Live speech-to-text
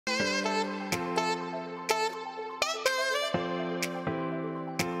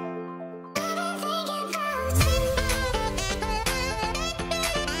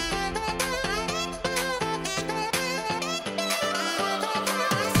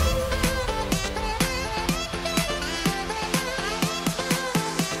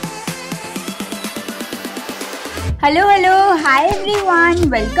Hi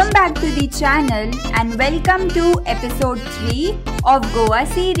everyone, welcome back to the channel and welcome to episode 3 of Goa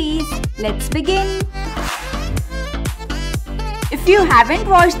series. Let's begin. If you haven't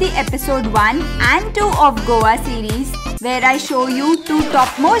watched the episode 1 and 2 of Goa series, where I show you 2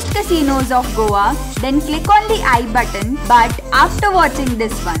 topmost casinos of Goa, then click on the I button but after watching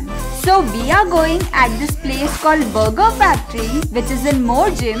this one. So we are going at this place called Burger Factory, which is in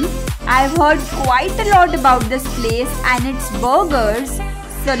Morjim. I've heard quite a lot about this place and its burgers,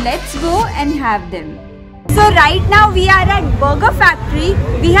 so let's go and have them. So right now we are at Burger Factory.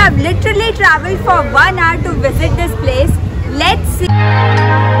 We have literally traveled for 1 hour to visit this place. Let's see.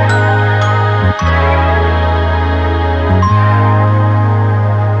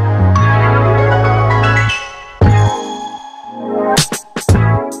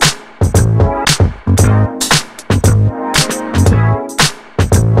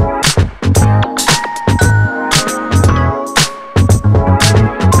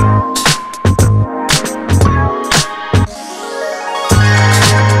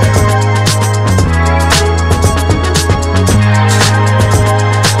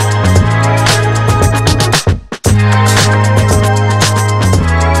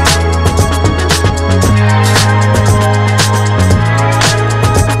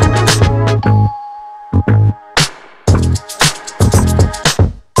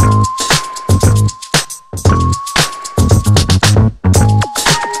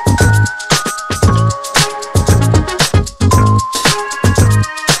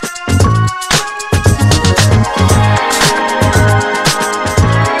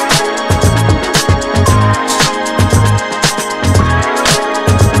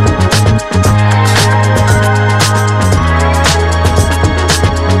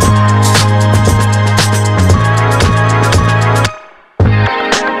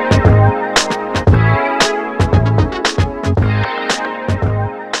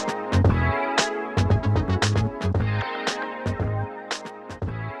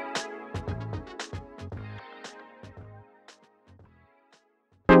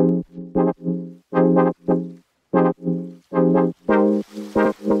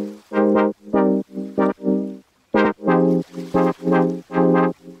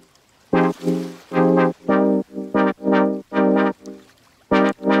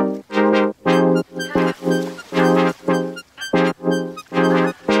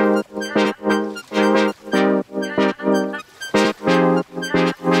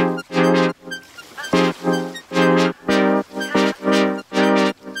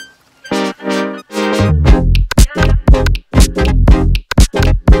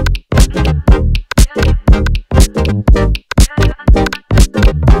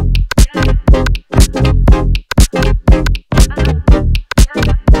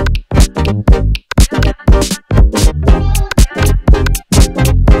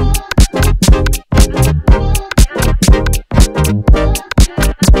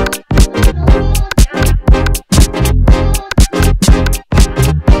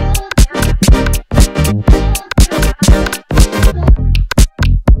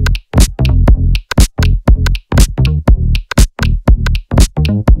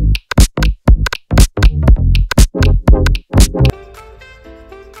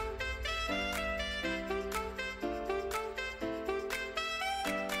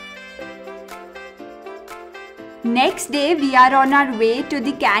 Next day, we are on our way to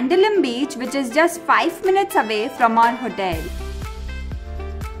the Candolim beach, which is just 5 minutes away from our hotel.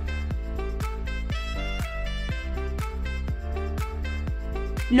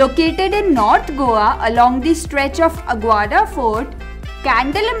 Located in North Goa along the stretch of Aguada Fort,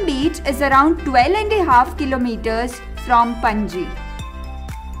 Candolim beach is around 12.5 kilometers from Panji.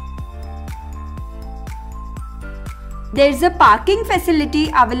 There's a parking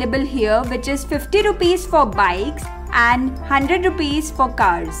facility available here which is 50 rupees for bikes and 100 rupees for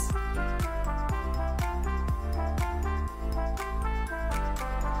cars.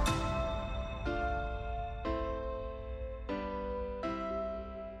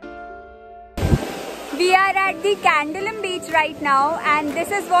 We are at the Candolim beach right now and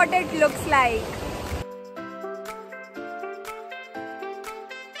this is what it looks like.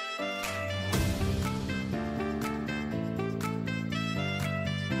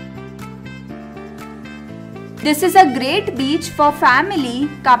 This is a great beach for family,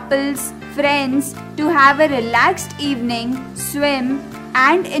 couples, friends to have a relaxed evening, swim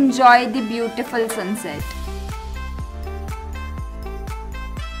and enjoy the beautiful sunset.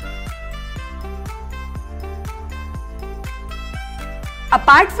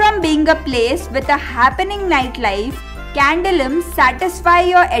 Apart from being a place with a happening nightlife, Candolim satisfy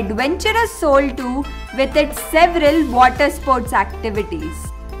your adventurous soul too with its several water sports activities.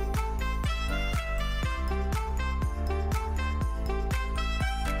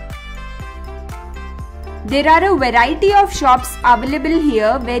 There are a variety of shops available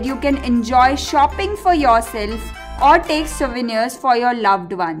here where you can enjoy shopping for yourself or take souvenirs for your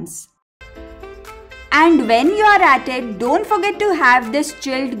loved ones. And when you are at it, don't forget to have this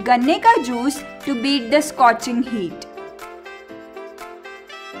chilled ganne ka juice to beat the scorching heat.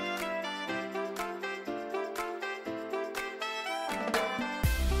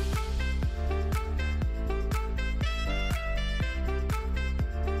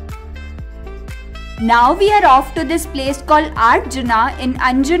 Now we are off to this place called Artjuna in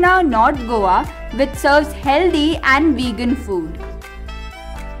Anjuna, North Goa, which serves healthy and vegan food.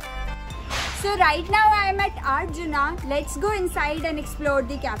 So right now I am at Artjuna. Let's go inside and explore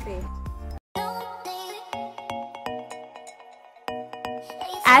the cafe.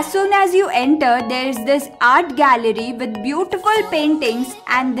 As soon as you enter, there is this art gallery with beautiful paintings,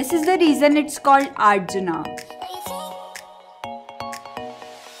 and this is the reason it's called Artjuna.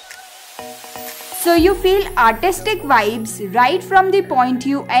 So you feel artistic vibes right from the point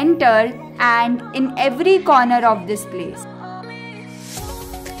you enter and in every corner of this place.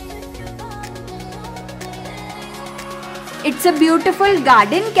 It's a beautiful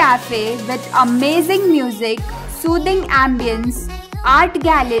garden cafe with amazing music, soothing ambience, art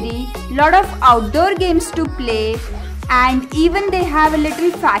gallery, lot of outdoor games to play, and even they have a little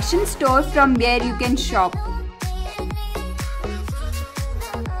fashion store from where you can shop.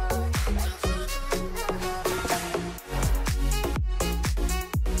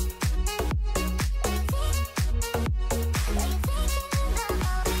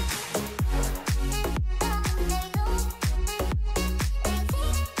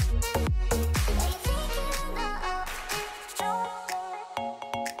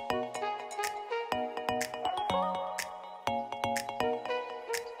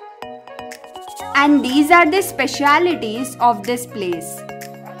 And these are the specialities of this place.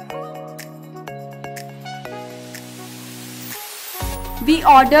 We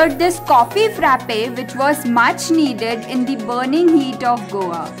ordered this coffee frappe, which was much needed in the burning heat of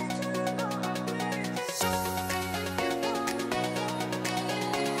Goa.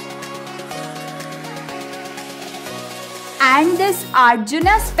 And this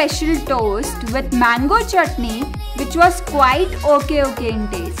Artjuna special toast with mango chutney, which was quite okay in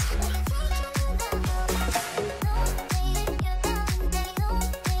taste.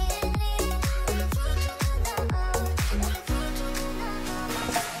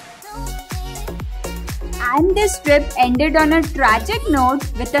 And this trip ended on a tragic note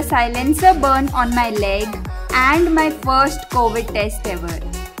with a silencer burn on my leg and my first COVID test ever.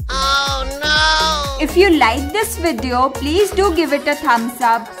 Oh no! If you like this video, please do give it a thumbs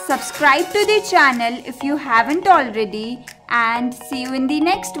up, subscribe to the channel if you haven't already, and see you in the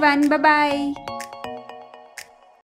next one. Bye bye.